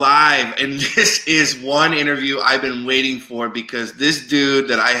live, and this is one interview I've been waiting for because this dude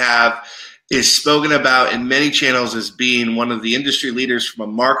that I have is spoken about in many channels as being one of the industry leaders from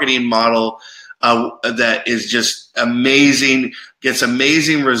a marketing model that is just amazing, gets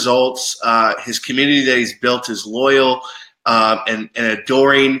amazing results. His community that he's built is loyal and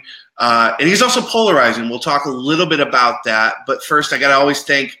adoring. And he's also polarizing. We'll talk a little bit about that. But first, I got to always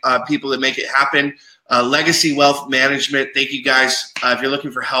thank people that make it happen. Legacy Wealth Management. Thank you guys. If you're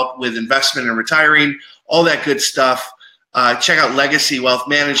looking for help with investment and retiring, all that good stuff, check out Legacy Wealth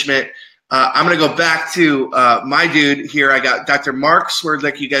Management. I'm going to go back to my dude here. I got Dr. Marc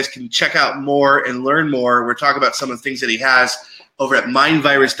Swerdlick. You guys can check out more and learn more. We're talking about some of the things that he has over at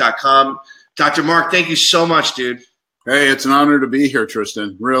mindvirus.com. Dr. Marc, thank you so much, dude. Hey, it's an honor to be here,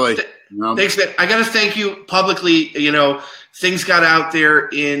 Tristan. Really. Thanks, man. I got to thank you publicly. You know, things got out there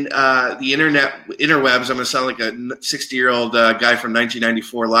in the interwebs. I'm going to sound like a 60-year-old guy from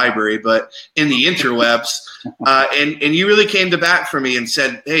 1994 library, but in the interwebs. And you really came to bat for me and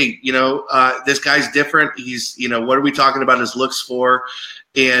said, hey, you know, this guy's different. He's, you know, what are we talking about his looks for?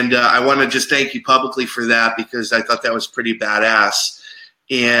 And I want to just thank you publicly for that because I thought that was pretty badass.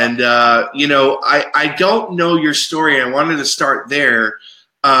 And, you know, I don't know your story. I wanted to start there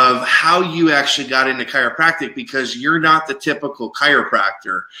of how you actually got into chiropractic because you're not the typical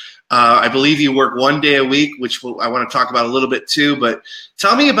chiropractor. I believe you work one day a week, which I want to talk about a little bit too. But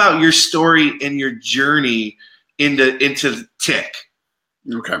tell me about your story and your journey into TIC.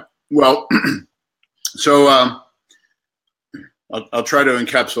 Okay. Well, so I'll try to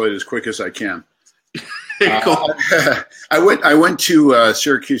encapsulate as quick as I can. Cool. I went to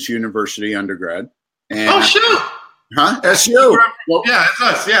Syracuse University undergrad. And, oh, shoot. Huh? SU. Well, yeah, that's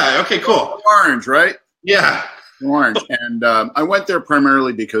us. Yeah. Okay, cool. Orange, right? Yeah. Orange. And I went there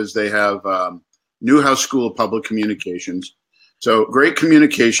primarily because they have Newhouse School of Public Communications. So great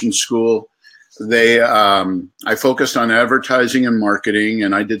communication school. They I focused on advertising and marketing,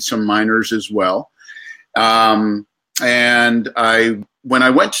 and I did some minors as well. And when I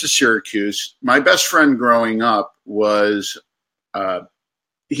went to Syracuse, my best friend growing up was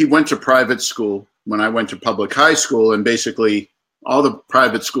he went to private school when I went to public high school, and basically all the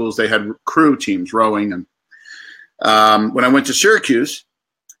private schools, they had crew teams rowing. And when I went to Syracuse,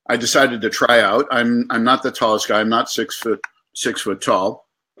 I decided to try out. I'm not the tallest guy. I'm not 6 foot tall.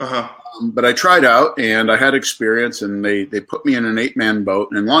 Uh-huh. But I tried out and I had experience, and they put me in an 8-man boat.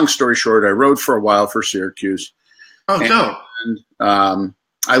 And long story short, I rowed for a while for Syracuse. Oh, no. And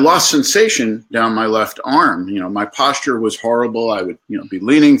I lost sensation down my left arm. You know, my posture was horrible. I would, you know, be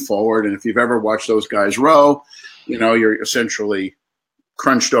leaning forward. And if you've ever watched those guys row, you know, you're essentially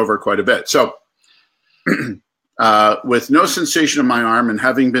crunched over quite a bit. So with no sensation in my arm and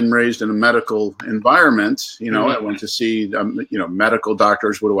having been raised in a medical environment, you know, I went to see, you know, medical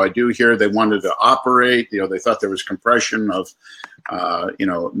doctors. What do I do here? They wanted to operate. You know, they thought there was compression of, you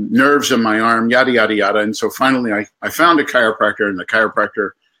know, nerves in my arm, yada, yada, yada. And so finally I found a chiropractor, and the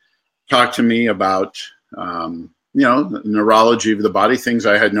chiropractor talked to me about, you know, neurology of the body, things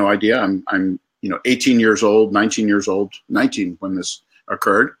I had no idea. I'm, you know, 18 years old, 19 when this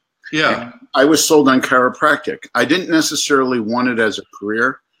occurred. Yeah. And I was sold on chiropractic. I didn't necessarily want it as a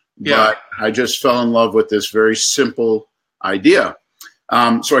career, but I just fell in love with this very simple idea.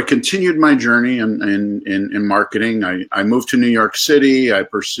 So I continued my journey in marketing. I moved to New York City. I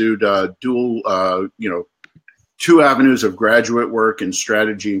pursued dual, you know, 2 avenues of graduate work in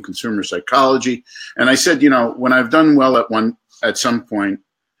strategy and consumer psychology. And I said, you know, when I've done well at some point,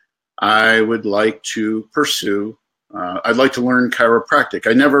 I would like to pursue. I'd like to learn chiropractic.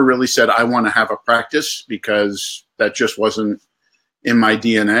 I never really said I want to have a practice because that just wasn't in my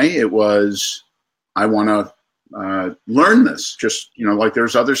DNA. It was, I want to learn this. Just, you know, like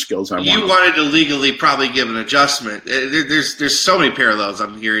there's other skills I want. You wanted to legally probably give an adjustment. There's so many parallels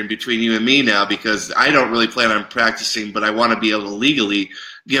I'm hearing between you and me now because I don't really plan on practicing, but I want to be able to legally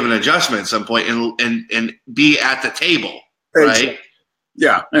give an adjustment at some point and be at the table, right?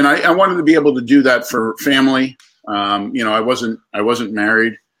 Yeah, and I wanted to be able to do that for family. You know, I wasn't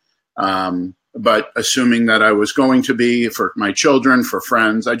married, but assuming that I was going to be, for my children, for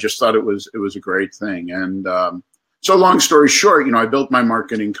friends, I just thought it was a great thing. And so long story short, you know, I built my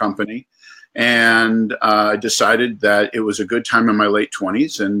marketing company, and I decided that it was a good time in my late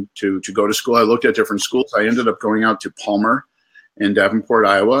 20s and to go to school. I looked at different schools. I ended up going out to Palmer in Davenport,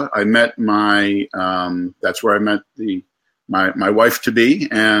 Iowa. I met that's where I met my wife to be,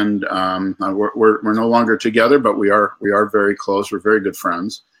 and we're no longer together, but we are very close. We're very good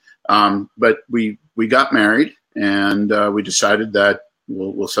friends. But we got married, and we decided that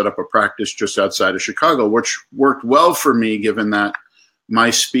we'll set up a practice just outside of Chicago, which worked well for me, given that my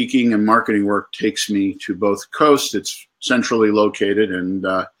speaking and marketing work takes me to both coasts. It's centrally located, and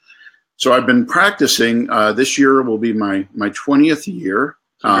so I've been practicing. This year will be my 20th year.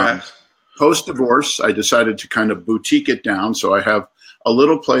 Post-divorce, I decided to kind of boutique it down. So I have a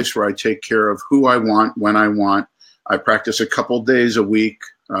little place where I take care of who I want, when I want. I practice a couple days a week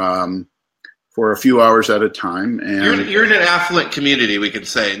for a few hours at a time. And you're in an affluent community, we can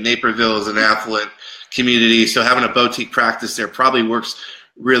say. Naperville is an affluent community, so having a boutique practice there probably works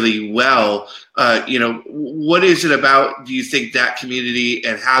really well. What is it about, do you think, that community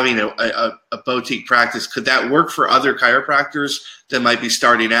and having a boutique practice, could that work for other chiropractors that might be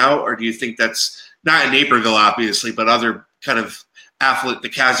starting out? Or do you think that's not in Naperville, obviously, but other kind of affluent, the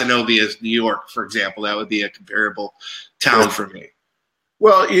Casanovias, New York, for example, that would be a comparable town for me.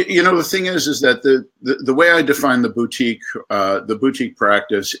 Well, the thing is that the way I define the boutique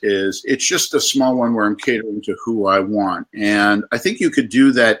practice is it's just a small one where I'm catering to who I want. And I think you could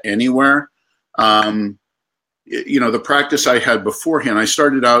do that anywhere. The practice I had beforehand, I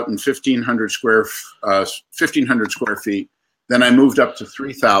started out in 1,500 square feet. Then I moved up to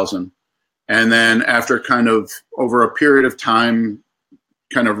 3,000. And then after kind of over a period of time,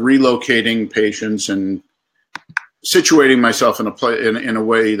 kind of relocating patients and situating myself in a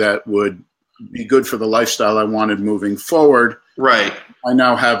way that would be good for the lifestyle I wanted moving forward. Right. I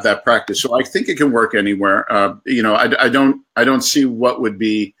now have that practice, so I think it can work anywhere. I don't see what would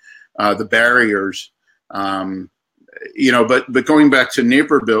be the barriers. But going back to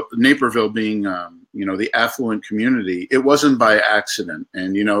Naperville being the affluent community, it wasn't by accident,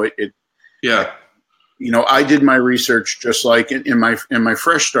 and I did my research just like in my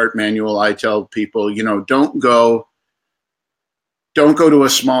Fresh Start manual. I tell people, don't go to a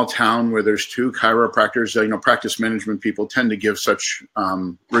small town where there's two chiropractors. Practice management people tend to give such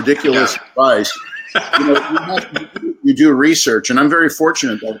ridiculous advice. You do research, and I'm very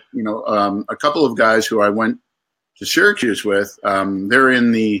fortunate that a couple of guys who I went to Syracuse with, they're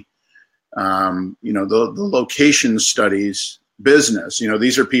in the location studies business.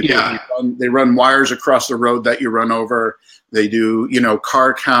 These are people they run wires across the road that you run over. They do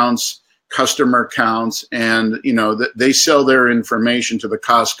car counts, customer counts, and they sell their information to the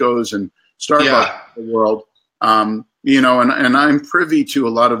Costco's and Starbucks of the world. And I'm privy to a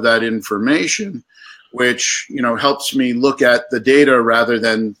lot of that information, which helps me look at the data rather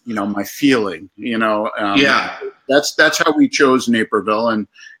than my feeling. That's how we chose Naperville, and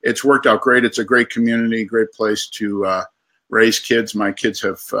it's worked out great. It's a great community, great place to raise kids. My kids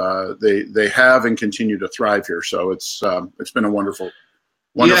have they have and continue to thrive here. So it's been a wonderful.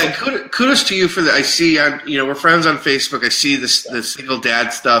 Yeah, kudos to you for that. I see, we're friends on Facebook. I see the single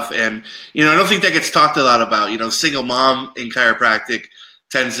dad stuff, and I don't think that gets talked a lot about. Single mom in chiropractic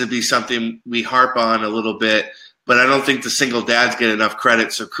tends to be something we harp on a little bit, but I don't think the single dads get enough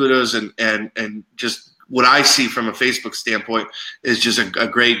credit. So kudos, and just what I see from a Facebook standpoint is just a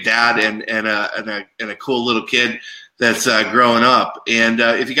great dad and a cool little kid that's growing up. And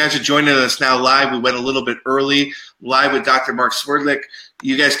if you guys are joining us now live, we went a little bit early, live with Dr. Marc Swerdlick.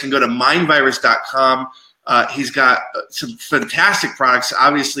 You guys can go to mindvirus.com. He's got some fantastic products.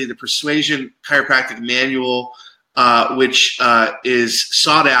 Obviously, the Persuasion Chiropractic Manual, which is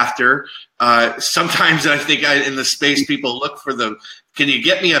sought after. Sometimes I think in the space people look for them. Can you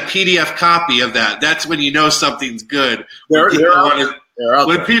get me a PDF copy of that? That's when you know something's good. When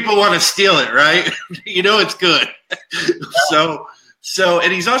people want to steal it, right? It's good. So,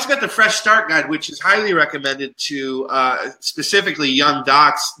 and he's also got the Fresh Start Guide, which is highly recommended to specifically young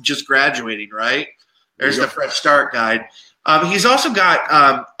docs just graduating, right? There's the Fresh Start Guide. He's also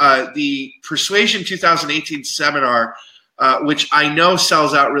got the Persuasion 2018 seminar, which I know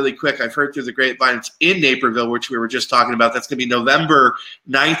sells out really quick. I've heard through the grapevine. It's in Naperville, which we were just talking about. That's going to be November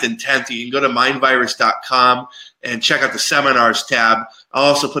 9th and 10th. You can go to mindvirus.com and check out the seminars tab. I'll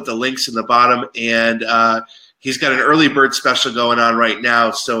also put the links in the bottom, and he's got an early bird special going on right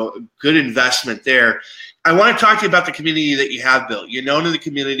now, so good investment there. I want to talk to you about the community that you have built. You're known in the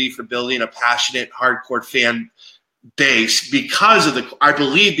community for building a passionate, hardcore fan base because of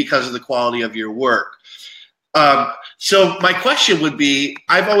the quality of your work. So my question would be,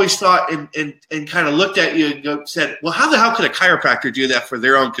 I've always thought and kind of looked at you and said, well, how the hell could a chiropractor do that for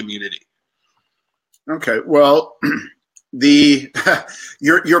their own community? Okay, well,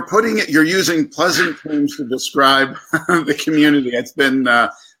 you're putting it. You're using pleasant terms to describe the community. It's been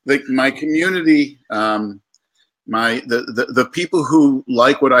my community. The people who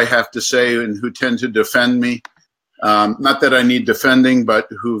like what I have to say and who tend to defend me. Not that I need defending, but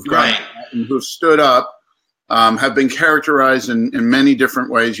who've stood up. Have been characterized in many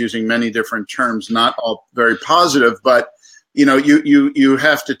different ways using many different terms, not all very positive, but you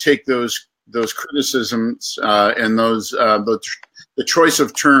have to take those criticisms and the choice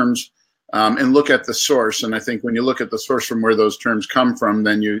of terms and look at the source. And I think when you look at the source from where those terms come from,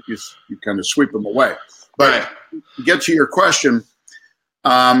 then you kind of sweep them away. But to get to your question,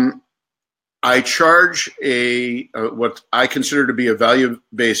 I charge what I consider to be a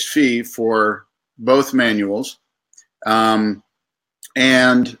value-based fee for both manuals. And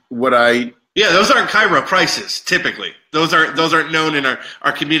what those aren't Chiro prices typically. Those aren't known in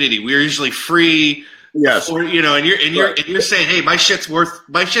our community. We're usually free. Yes. Or, and you're saying, hey, my shit's worth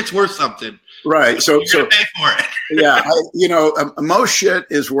something. Right. So pay for it. Yeah. Most shit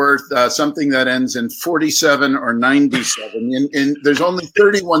is worth something that ends in 47 or 97. And there's only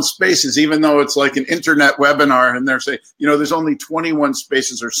 31 spaces, even though it's like an internet webinar, and they're saying, there's only 21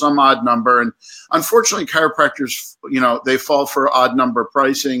 spaces or some odd number. And unfortunately, chiropractors, they fall for odd number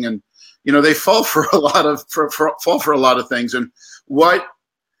pricing, and they fall for a lot of things. And what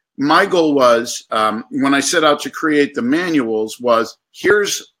my goal was when I set out to create the manuals was,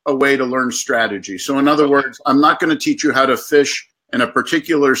 here's a way to learn strategy. So in other words, I'm not going to teach you how to fish in a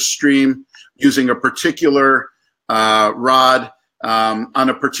particular stream using a particular rod on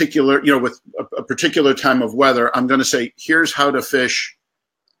a particular, with a particular time of weather. I'm going to say, here's how to fish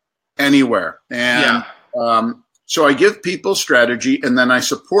anywhere. And so I give people strategy, and then I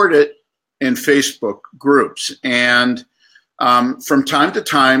support it in Facebook groups. And from time to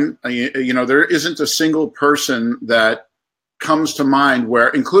time, there isn't a single person that comes to mind where,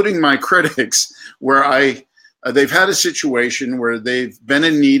 including my critics, where they've had a situation where they've been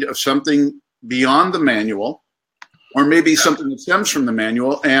in need of something beyond the manual, or maybe something that stems from the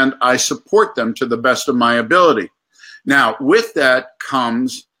manual, and I support them to the best of my ability. Now, with that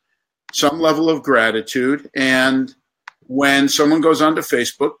comes some level of gratitude. And when someone goes onto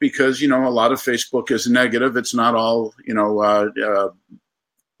Facebook, because, a lot of Facebook is negative, it's not all,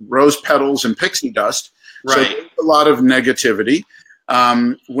 rose petals and pixie dust. Right. So there's a lot of negativity.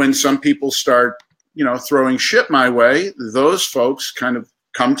 When some people start, throwing shit my way, those folks kind of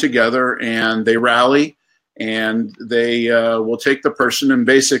come together and they rally, and they will take the person and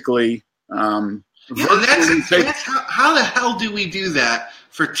basically how the hell do we do that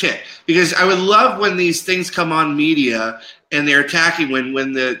for Tick? Because I would love when these things come on media and they're attacking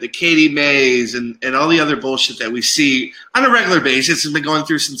when the Katie Mays and all the other bullshit that we see on a regular basis has been going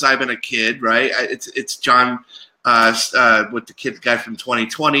through since I've been a kid, right? It's John with the guy from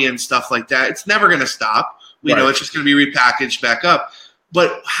 2020 and stuff like that. It's never going to stop. We know it's just going to be repackaged back up.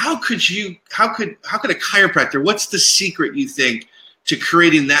 But how could a chiropractor, what's the secret, you think, to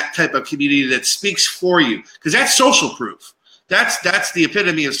creating that type of community that speaks for you? Because that's social proof. That's the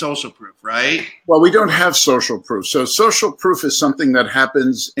epitome of social proof, right? Well, we don't have social proof. So social proof is something that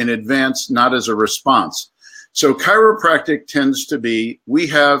happens in advance, not as a response. So chiropractic tends to be, we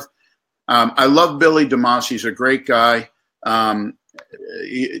have, I love Billy DeMoss. He's a great guy. But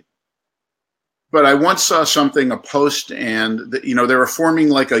I once saw a post, and they were forming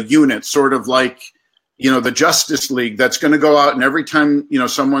like a unit, sort of like, the Justice League, that's going to go out, and every time,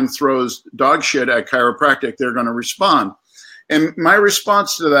 someone throws dog shit at chiropractic, they're going to respond. And my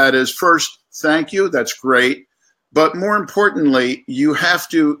response to that is, first, thank you. That's great. But more importantly, you have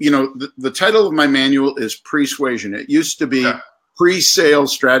to, the title of my manual is Persuasion. It used to be pre-sale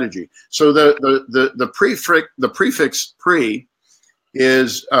strategy. So the prefix pre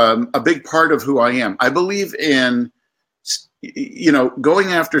is a big part of who I am. I believe in,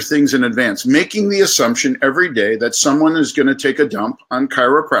 going after things in advance, making the assumption every day that someone is going to take a dump on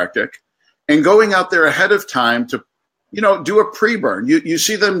chiropractic, and going out there ahead of time to do a pre-burn. You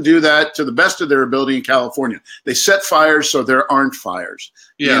see them do that to the best of their ability in California. They set fires so there aren't fires.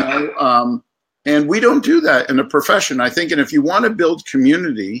 And we don't do that in a profession, I think. And if you want to build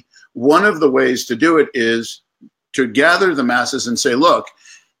community, one of the ways to do it is to gather the masses and say, look,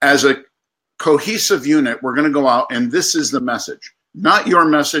 as a cohesive unit, we're going to go out, and this is the message. Not your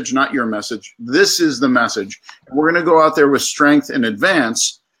message, not your message. This is the message. And we're going to go out there with strength in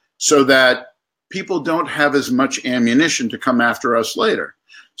advance so that people don't have as much ammunition to come after us later.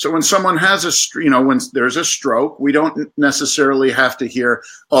 So when someone has when there's a stroke, we don't necessarily have to hear,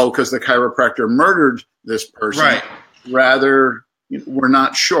 because the chiropractor murdered this person. Right. Rather, we're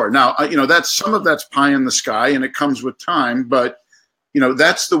not sure. Now, that's some of that's pie in the sky, and it comes with time, but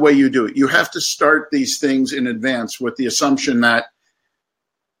that's the way you do it. You have to start these things in advance with the assumption that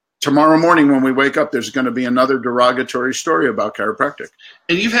tomorrow morning when we wake up, there's going to be another derogatory story about chiropractic.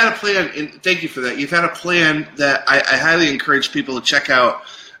 And you've had a plan, and thank you for that. You've had a plan that I highly encourage people to check out.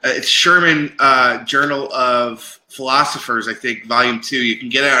 It's Sherman Journal of Philosophers, I think, Volume 2. You can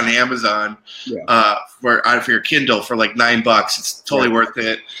get it on Amazon for your Kindle for like $9. It's totally worth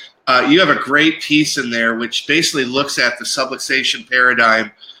it. You have a great piece in there which basically looks at the subluxation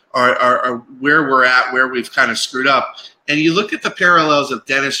paradigm or where we're at, where we've kind of screwed up. And you look at the parallels of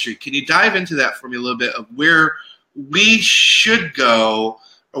dentistry. Can you dive into that for me a little bit of where we should go,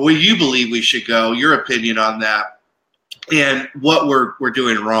 or where you believe we should go, your opinion on that, and what we're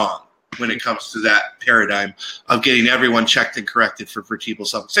doing wrong when it comes to that paradigm of getting everyone checked and corrected for vertebral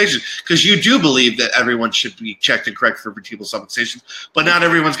subluxation? Because you do believe that everyone should be checked and corrected for vertebral subluxation, but not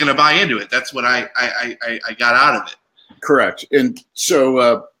everyone's going to buy into it. That's what I got out of it. Correct. And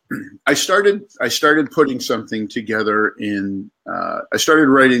so I started putting something together I started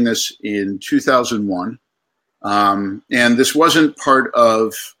writing this in 2001. And this wasn't part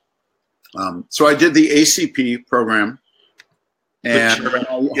of, so I did the ACP program, and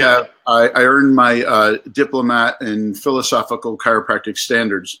I earned my diplomate in philosophical chiropractic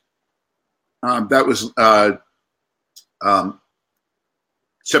standards. That was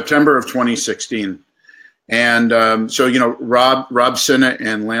September of 2016. And so, Rob Sinnott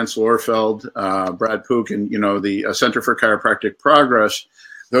and Lance Lorfeld, Brad Pook, and, the Center for Chiropractic Progress,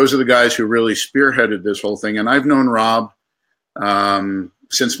 those are the guys who really spearheaded this whole thing. And I've known Rob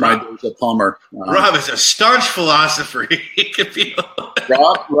since my days at Palmer. Rob is a staunch philosopher. He could be.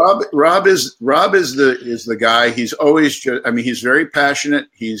 Rob is the guy. He's always he's very passionate.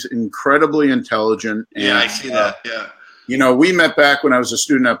 He's incredibly intelligent. And, I see that. Yeah. We met back when I was a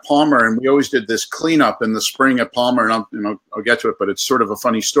student at Palmer, and we always did this cleanup in the spring at Palmer. And I'll get to it, but it's sort of a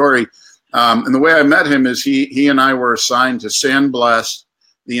funny story. And the way I met him is he and I were assigned to sandblast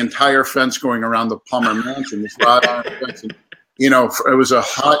the entire fence going around the Palmer mansion. This wrought iron fence. And, it was a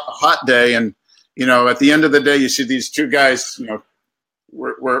hot day, and at the end of the day, you see these two guys.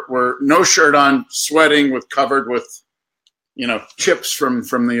 We're no shirt on, sweating, covered with chips from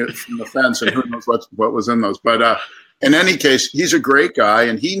the fence, and who knows what was in those. But in any case, he's a great guy,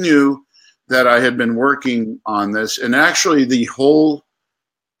 and he knew that I had been working on this. And actually,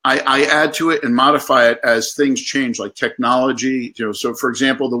 I add to it and modify it as things change, like technology. So for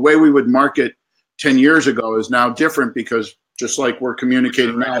example, the way we would market 10 years ago is now different, because just like we're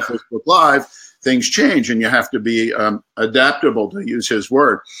communicating now on Facebook Live, things change, and you have to be adaptable, to use his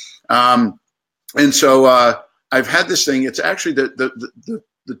word. And so I've had this thing. It's actually the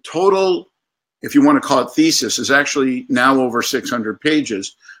total, if you want to call it thesis, is actually now over 600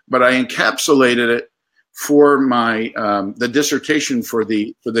 pages, but I encapsulated it for my the dissertation for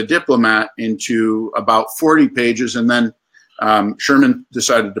the diplomat into about 40 pages, and then Sherman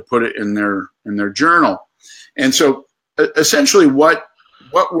decided to put it in their journal. And so essentially what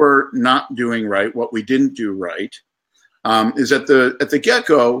we're not doing right, what we didn't do right, is at the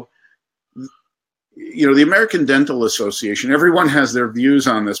get-go, the American Dental Association, everyone has their views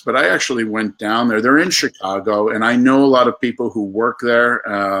on this, but I actually went down there. They're in Chicago, and I know a lot of people who work there.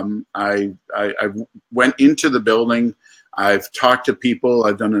 I went into the building. I've talked to people.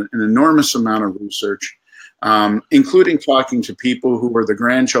 I've done an enormous amount of research, including talking to people who were the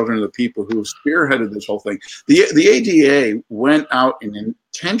grandchildren of the people who spearheaded this whole thing. The ADA went out and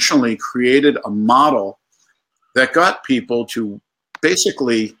intentionally created a model that got people to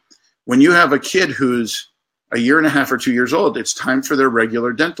basically, when you have a kid who's a year and a half or 2 years old, it's time for their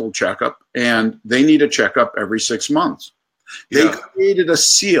regular dental checkup, and they need a checkup every 6 months. They created a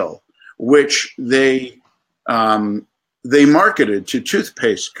seal, which they marketed to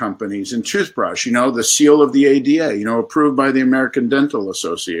toothpaste companies and toothbrush, the seal of the ADA, approved by the American Dental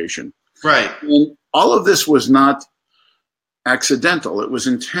Association. Right. And all of this was not accidental. It was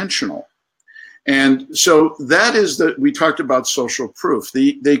intentional. And so that is we talked about social proof.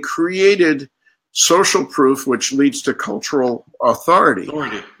 They created social proof, which leads to cultural authority.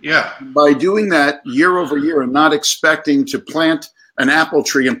 Yeah. By doing that year over year and not expecting to plant an apple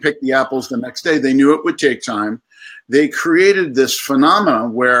tree and pick the apples the next day, they knew it would take time. They created this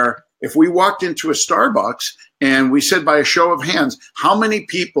phenomenon where if we walked into a Starbucks and we said by a show of hands, how many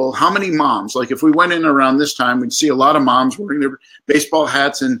moms, like if we went in around this time, we'd see a lot of moms wearing their baseball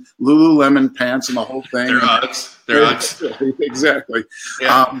hats and Lululemon pants and the whole thing. They're Uggs. Exactly.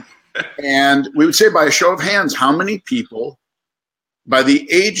 Yeah. And we would say by a show of hands, how many people by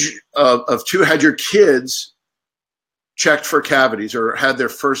the age of 2 had your kids checked for cavities or had their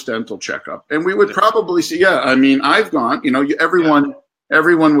first dental checkup? And we would probably say, I've gone,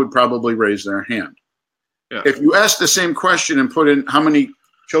 everyone would probably raise their hand. Yeah. If you ask the same question and put in how many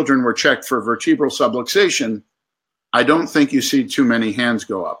children were checked for vertebral subluxation, I don't think you see too many hands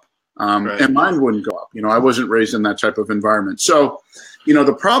go up. and mine wouldn't go up. I wasn't raised in that type of environment. So,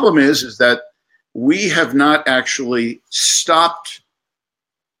 the problem is that we have not actually stopped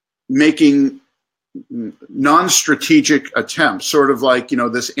making non-strategic attempts, sort of like,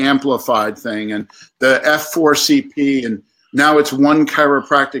 this amplified thing and the F4CP, and now it's One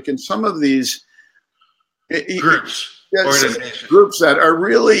Chiropractic, and some of these groups that are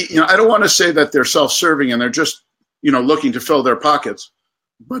really, I don't want to say that they're self-serving and they're just, looking to fill their pockets,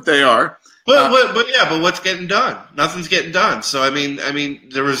 but they are. But what's getting done? Nothing's getting done. So I mean,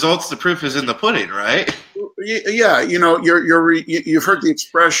 the results, the proof is in the pudding, right? Yeah, you've heard the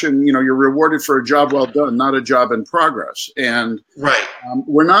expression, you're rewarded for a job well done, not a job in progress. And right,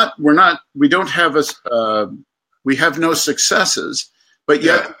 we have no successes, but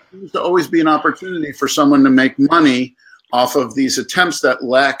yet there seems to always be an opportunity for someone to make money off of these attempts that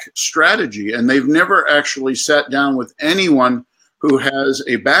lack strategy. And they've never actually sat down with anyone who has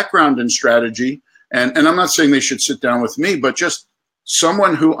a background in strategy. And I'm not saying they should sit down with me, but just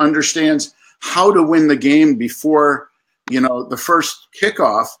someone who understands how to win the game before, the first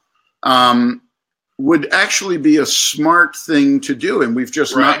kickoff would actually be a smart thing to do. And we've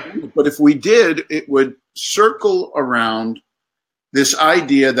just not. But if we did, it would circle around this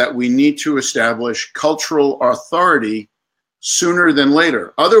idea that we need to establish cultural authority sooner than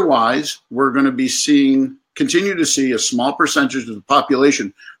later. Otherwise, we're going to continue to see a small percentage of the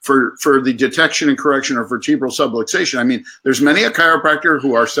population for the detection and correction of vertebral subluxation. I mean, there's many a chiropractor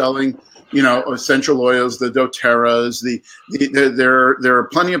who are selling, essential oils, the doTERRAs, there are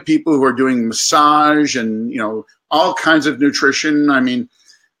plenty of people who are doing massage and, all kinds of nutrition. I mean,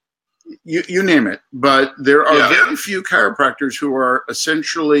 you name it, but there are very few chiropractors who are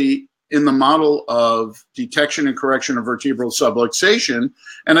essentially in the model of detection and correction of vertebral subluxation.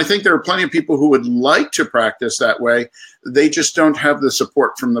 And I think there are plenty of people who would like to practice that way. They just don't have the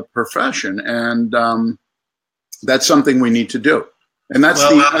support from the profession. And that's something we need to do. And that's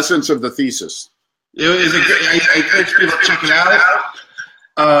the essence of the thesis. I encourage people to check it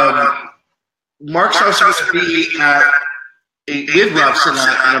out. Marc's also going to be with Robson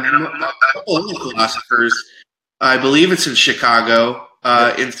and a couple of philosophers. I believe it's in Chicago.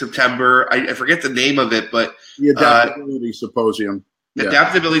 In September. I forget the name of it, but the Adaptability Symposium.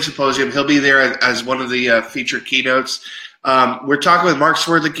 Adaptability Symposium. He'll be there as one of the featured keynotes. We're talking with Marc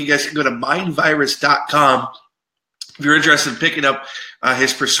Swerdlick. You guys can go to mindvirus.com if you're interested in picking up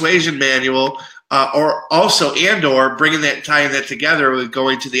his persuasion manual, or tying that together with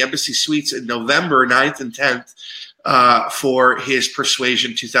going to the Embassy Suites in November 9th and 10th. For his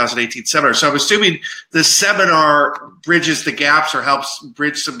Persuasion 2018 seminar. So I'm assuming the seminar bridges the gaps or helps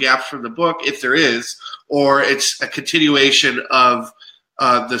bridge some gaps from the book, if there is, or it's a continuation of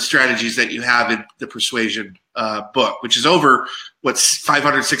the strategies that you have in the Persuasion book, which is over,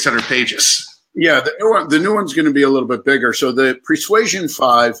 500, 600 pages. Yeah, the new one's going to be a little bit bigger. So the Persuasion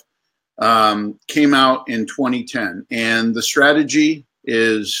 5 came out in 2010, and the strategy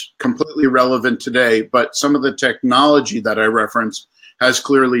is completely relevant today, but some of the technology that I reference has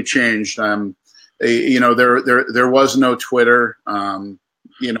clearly changed. There was no Twitter,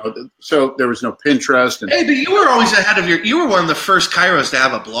 so there was no Pinterest. Hey, but you were always ahead of you were one of the first chiros to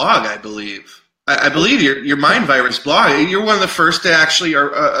have a blog, I believe. I believe your Mind Virus blog. You're one of the first to actually,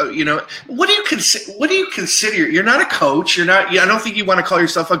 what do you consider? You're not a coach. You're not. I don't think you want to call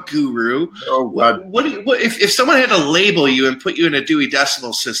yourself a guru. Oh God! If someone had to label you and put you in a Dewey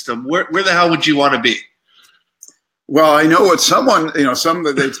Decimal System, where the hell would you want to be? Well, I know what some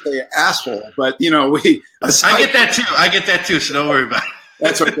that they'd say asshole, but I get that too. So don't worry about it.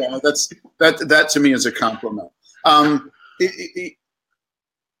 That's okay. That to me is a compliment.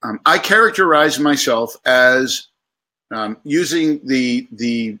 I characterize myself as using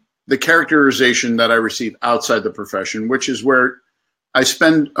the characterization that I receive outside the profession, which is where I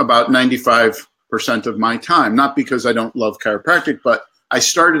spend about 95% of my time. Not because I don't love chiropractic, but I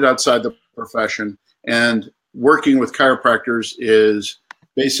started outside the profession, and working with chiropractors is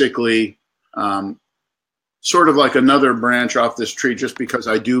basically sort of like another branch off this tree, just because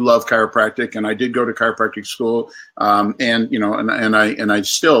I do love chiropractic and I did go to chiropractic school, and I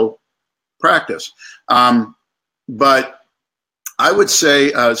still practice. But I would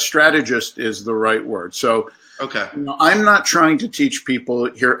say strategist is the right word. So, okay, I'm not trying to teach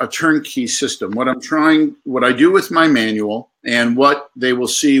people here a turnkey system. What I do with my manual and what they will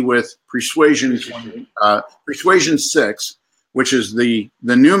see with Persuasion 6, which is the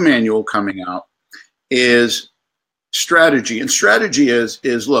new manual coming out, is strategy. And strategy is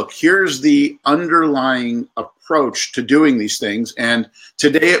look, here's the underlying approach to doing these things. And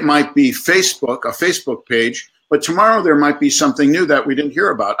today it might be a Facebook page, but tomorrow there might be something new that we didn't hear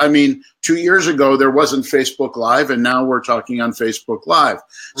about. I mean, 2 years ago there wasn't Facebook Live, and now we're talking on Facebook Live.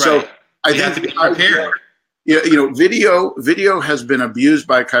 Right. So I think have to be prepared. Video has been abused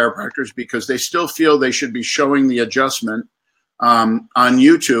by chiropractors because they still feel they should be showing the adjustment on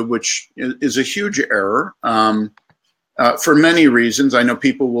YouTube, which is a huge error for many reasons. I know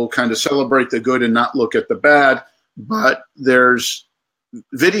people will kind of celebrate the good and not look at the bad, but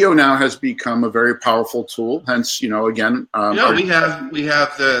video now has become a very powerful tool. Hence, again, we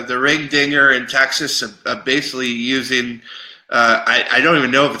have the ring dinger in Texas, basically using. I don't even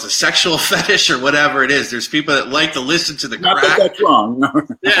know if it's a sexual fetish or whatever it is. There's people that like to listen to the not crack. That that's wrong. No.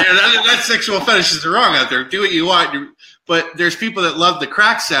 Yeah, that sexual fetishes are wrong out there. Do what you want. But there's people that love the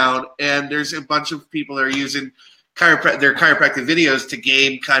crack sound, and there's a bunch of people that are using their chiropractic videos to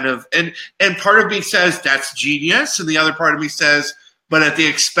gain kind of and part of me says that's genius, and the other part of me says, but at the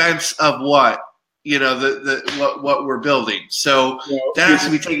expense of what? What we're building. So that has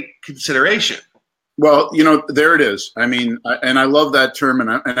to be taken into consideration. Well, there it is. I mean, and I love that term,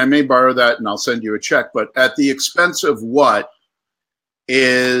 and I may borrow that, and I'll send you a check. But at the expense of what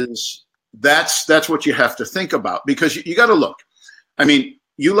is that's what you have to think about, because you got to look. I mean,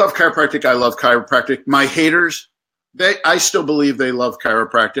 you love chiropractic. I love chiropractic. My haters, I still believe they love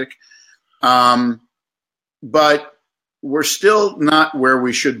chiropractic, but we're still not where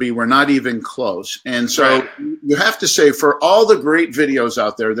we should be. We're not even close. And so you have to say, for all the great videos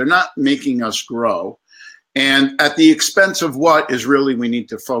out there, they're not making us grow. And at the expense of what is really we need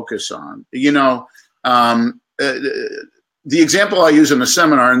to focus on. The example I use in a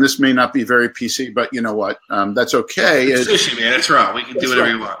seminar, and this may not be very PC, but you know what? That's okay. It's sushi, man. It's wrong. We can do whatever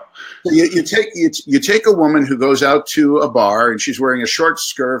you want. You take a woman who goes out to a bar and she's wearing a short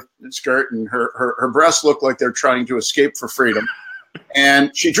skirt and her breasts look like they're trying to escape for freedom,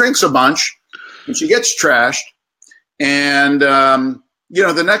 and she drinks a bunch and she gets trashed, and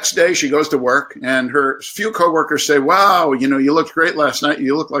the next day she goes to work and her few coworkers say, "Wow, you looked great last night.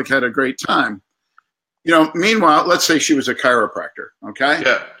 You look like you had a great time." Meanwhile, let's say she was a chiropractor. Okay.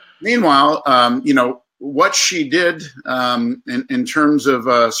 Yeah. Meanwhile, what she did in terms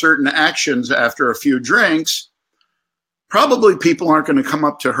of certain actions after a few drinks, probably people aren't going to come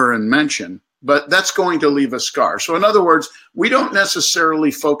up to her and mention, but that's going to leave a scar. So in other words, we don't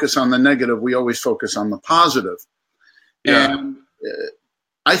necessarily focus on the negative. We always focus on the positive. Yeah. And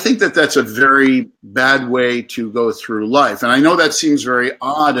I think that's a very bad way to go through life. And I know that seems very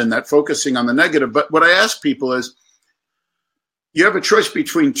odd and that focusing on the negative, but what I ask people is, you have a choice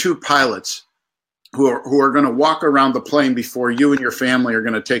between two pilots who are going to walk around the plane before you and your family are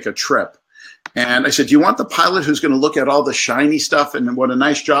going to take a trip. And I said, do you want the pilot who's going to look at all the shiny stuff and what a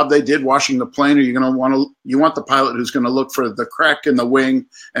nice job they did washing the plane, or you want the pilot who's going to look for the crack in the wing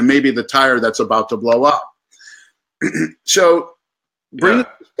and maybe the tire that's about to blow up? So bring it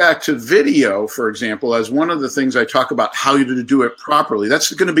back to video, for example, as one of the things I talk about how to do it properly.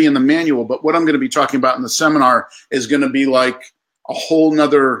 That's going to be in the manual, but what I'm going to be talking about in the seminar is going to be like a whole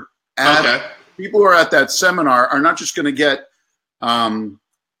nother Okay. People who are at that seminar are not just going to get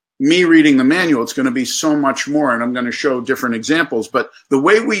me reading the manual. It's going to be so much more, and I'm going to show different examples. But the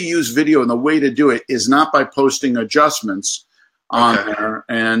way we use video and the way to do it is not by posting adjustments on there.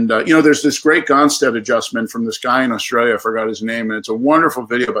 And, there's this great Gonstead adjustment from this guy in Australia. I forgot his name. And it's a wonderful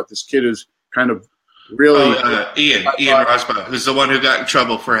video about this kid who's kind of really Ian Rosbaugh, who's the one who got in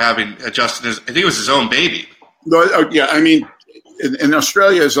trouble for having adjusted I think it was his own baby. Yeah, I mean, in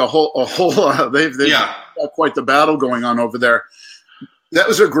Australia is a whole they've got quite the battle going on over there. That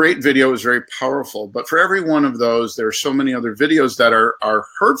was a great video. It was very powerful. But for every one of those, there are so many other videos that are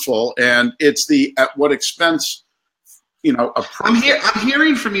hurtful, and it's at what expense, I'm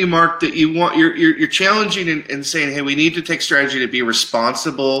hearing from you, Mark, that you're challenging and saying, hey, we need to take strategy to be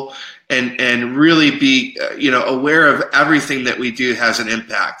responsible and really be aware of everything that we do has an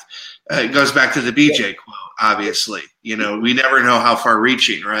impact. It goes back to the BJ quote, obviously. We never know how far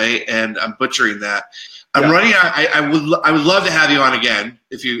reaching, right? And I'm butchering that. I'm running out. I would love to have you on again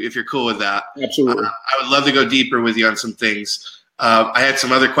if you're cool with that. Absolutely. I would love to go deeper with you on some things. I had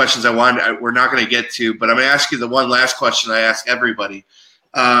some other questions we're not going to get to, but I'm going to ask you the one last question I ask everybody.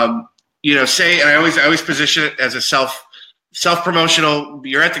 And I always position it as a self-promotional.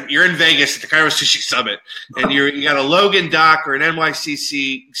 You're in Vegas at the Chiro Sushi Summit, and you got a Logan doc or an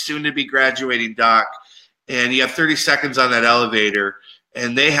NYCC soon to be graduating doc, and you have 30 seconds on that elevator,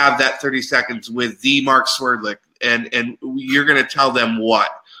 and they have that 30 seconds with the Marc Swerdlick, and you're going to tell them what?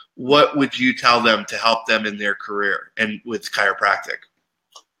 What would you tell them to help them in their career and with chiropractic?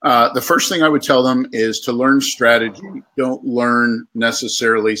 The first thing I would tell them is to learn strategy. Don't learn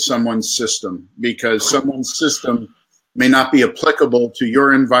necessarily someone's system, because someone's system may not be applicable to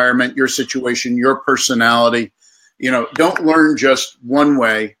your environment, your situation, your personality. Don't learn just one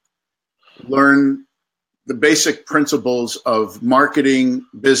way. Learn the basic principles of marketing,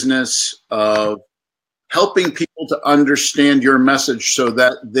 business, of helping people to understand your message so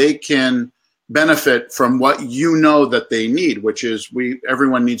that they can benefit from what you know that they need, which is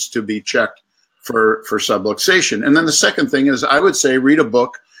everyone needs to be checked for subluxation. And then the second thing is, I would say, read a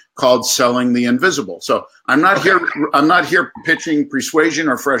book called Selling the Invisible. So I'm not here pitching Persuasion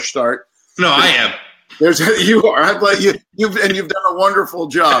or Fresh Start. No, I am. You are. I'm glad you've done a wonderful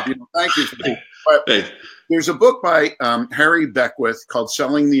job. Thank you for that. But there's a book by Harry Beckwith called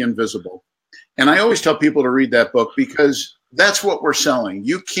Selling the Invisible. And I always tell people to read that book, because that's what we're selling.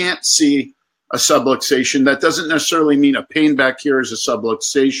 You can't see a subluxation. That doesn't necessarily mean a pain back here is a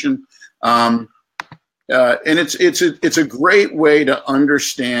subluxation. And it's a great way to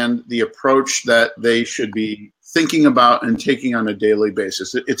understand the approach that they should be thinking about and taking on a daily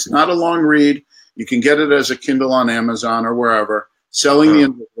basis. It's not a long read. You can get it as a Kindle on Amazon or wherever. Selling the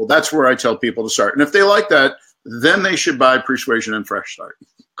Invisible. That's where I tell people to start. And if they like that, then they should buy Persuasion and Fresh Start.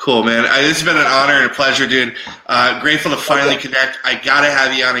 Cool, man. This has been an honor and a pleasure, dude. Grateful to finally connect. I got to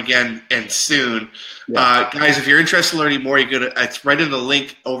have you on again, and soon. Yeah. Guys, if you're interested in learning more, it's right in the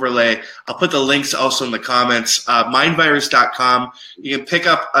link overlay. I'll put the links also in the comments. Mindvirus.com. You can pick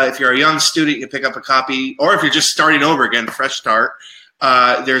up, if you're a young student, you can pick up a copy. Or if you're just starting over again, Fresh Start.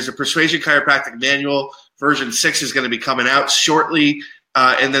 There's a Persuasion Chiropractic Manual. Version 6 is going to be coming out shortly.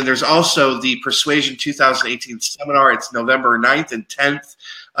 And then there's also the Persuasion 2018 seminar. It's November 9th and 10th.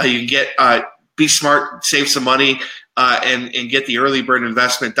 You can get Be Smart, save some money, and get the early bird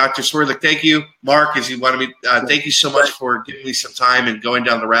investment. Dr. Swerdlick, thank you. Mark, as you wanted me, thank you so much for giving me some time and going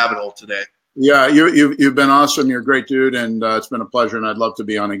down the rabbit hole today. Yeah, you've been awesome. You're a great dude, and it's been a pleasure, and I'd love to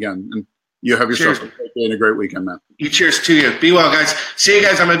be on again. And you have yourself a great day and a great weekend, man. You cheers to you. Be well, guys. See you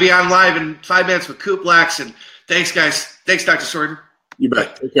guys. I'm going to be on live in 5 minutes with Coop Blacks. And thanks, guys. Thanks, Dr. Swerdlick. You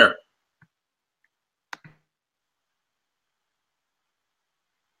bet. Take care.